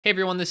Hey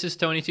everyone, this is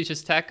Tony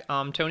Teaches Tech.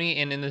 I'm Tony,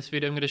 and in this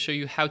video I'm going to show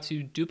you how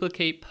to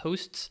duplicate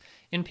posts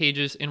and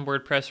pages in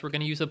WordPress. We're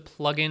going to use a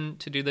plugin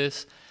to do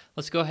this.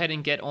 Let's go ahead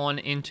and get on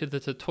into the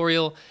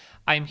tutorial.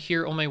 I'm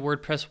here on my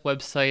WordPress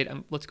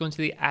website. Let's go into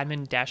the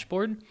admin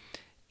dashboard,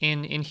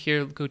 and in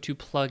here go to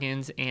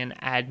plugins and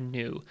add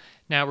new.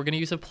 Now we're going to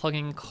use a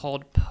plugin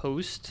called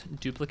Post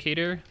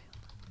Duplicator.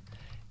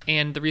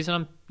 And the reason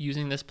I'm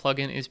using this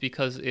plugin is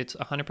because it's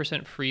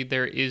 100% free.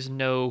 There is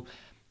no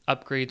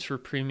upgrades for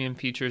premium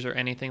features or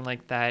anything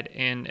like that,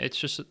 and it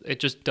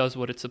just does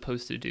what it's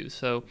supposed to do.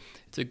 So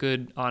it's a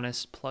good,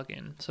 honest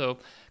plugin. So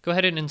go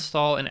ahead and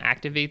install and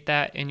activate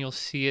that, and you'll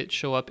see it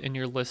show up in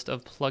your list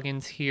of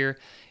plugins here.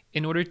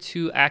 In order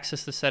to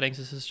access the settings,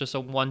 this is just a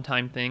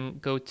one-time thing.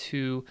 Go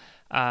to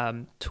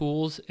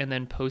Tools and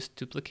then Post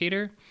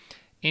Duplicator.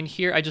 In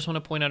here, I just want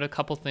to point out a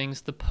couple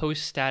things. The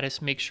post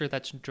status, make sure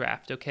that's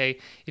draft, okay?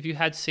 If you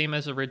had same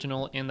as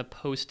original and the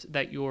post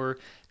that you're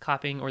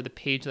copying or the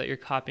page that you're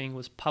copying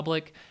was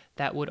public,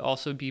 that would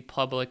also be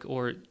public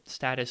or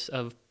status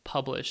of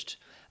published.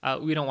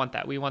 We don't want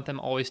that. We want them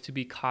always to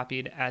be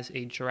copied as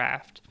a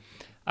draft.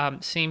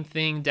 Same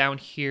thing down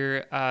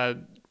here,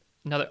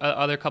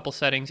 other couple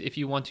settings. If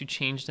you want to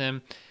change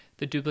them,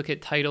 the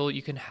duplicate title,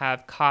 you can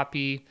have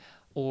copy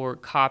or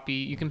copy.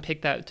 You can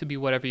pick that to be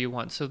whatever you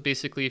want. So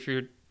basically, if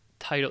your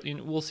title,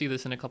 we'll see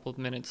this in a couple of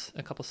minutes,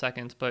 a couple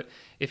seconds, but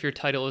if your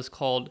title is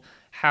called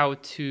how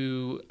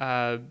to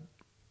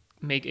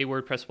make a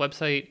WordPress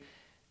website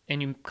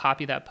and you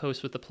copy that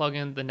post with the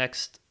plugin, the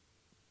next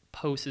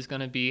post is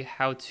going to be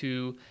how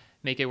to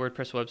make a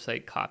WordPress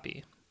website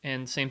copy.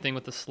 And same thing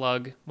with the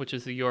slug, which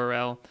is the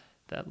URL,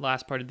 that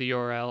last part of the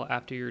URL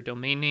after your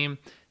domain name.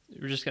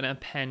 We're just going to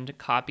append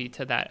copy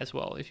to that as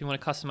well. If you want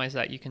to customize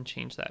that, you can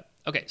change that.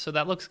 Okay, so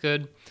that looks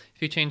good.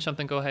 If you change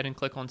something, go ahead and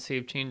click on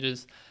Save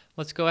Changes.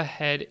 Let's go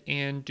ahead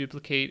and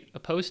duplicate a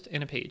post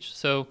and a page.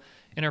 So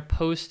in our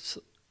posts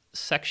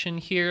section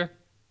here,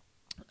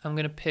 I'm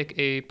going to pick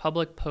a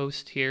public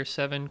post here,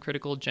 7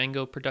 critical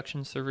Django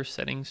production server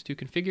settings to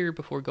configure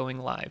before going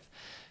live.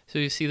 So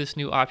you see this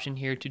new option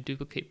here to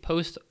duplicate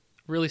post.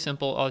 Really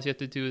simple. All you have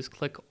to do is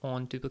click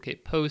on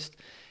Duplicate Post,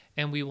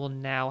 and we will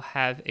now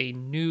have a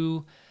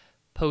new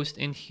post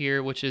in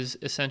here, which is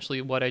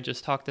essentially what I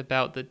just talked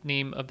about. The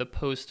name of the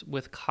post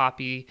with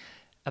copy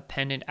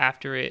appended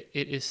after it,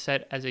 it is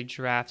set as a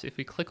draft. If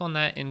we click on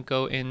that and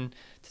go in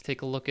to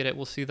take a look at it,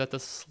 we'll see that the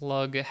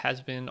slug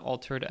has been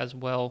altered as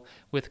well,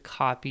 with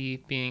copy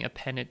being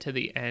appended to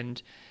the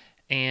end.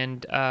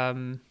 And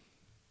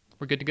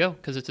we're good to go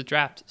because it's a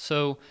draft.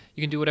 So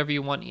you can do whatever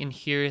you want in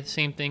here.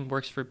 Same thing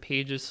works for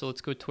pages. So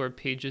let's go to our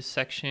pages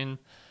section.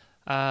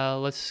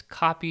 Let's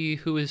copy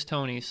who is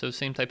Tony. So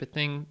same type of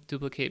thing,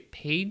 duplicate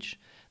page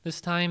this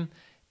time,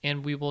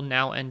 and we will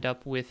now end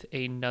up with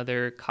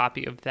another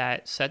copy of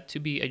that set to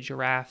be a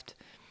draft.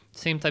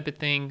 Same type of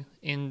thing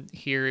in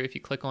here. If you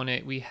click on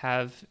it, we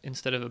have,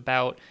 instead of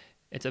about,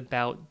 it's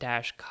about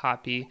dash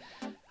copy.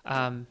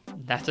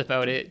 That's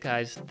about it,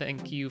 guys.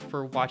 Thank you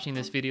for watching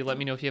this video. Let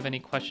me know if you have any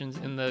questions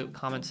in the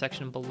comment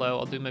section below.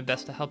 I'll do my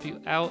best to help you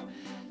out.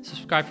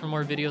 Subscribe for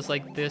more videos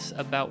like this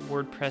about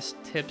WordPress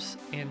tips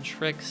and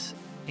tricks.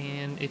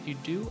 And if you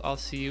do, I'll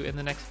see you in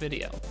the next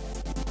video.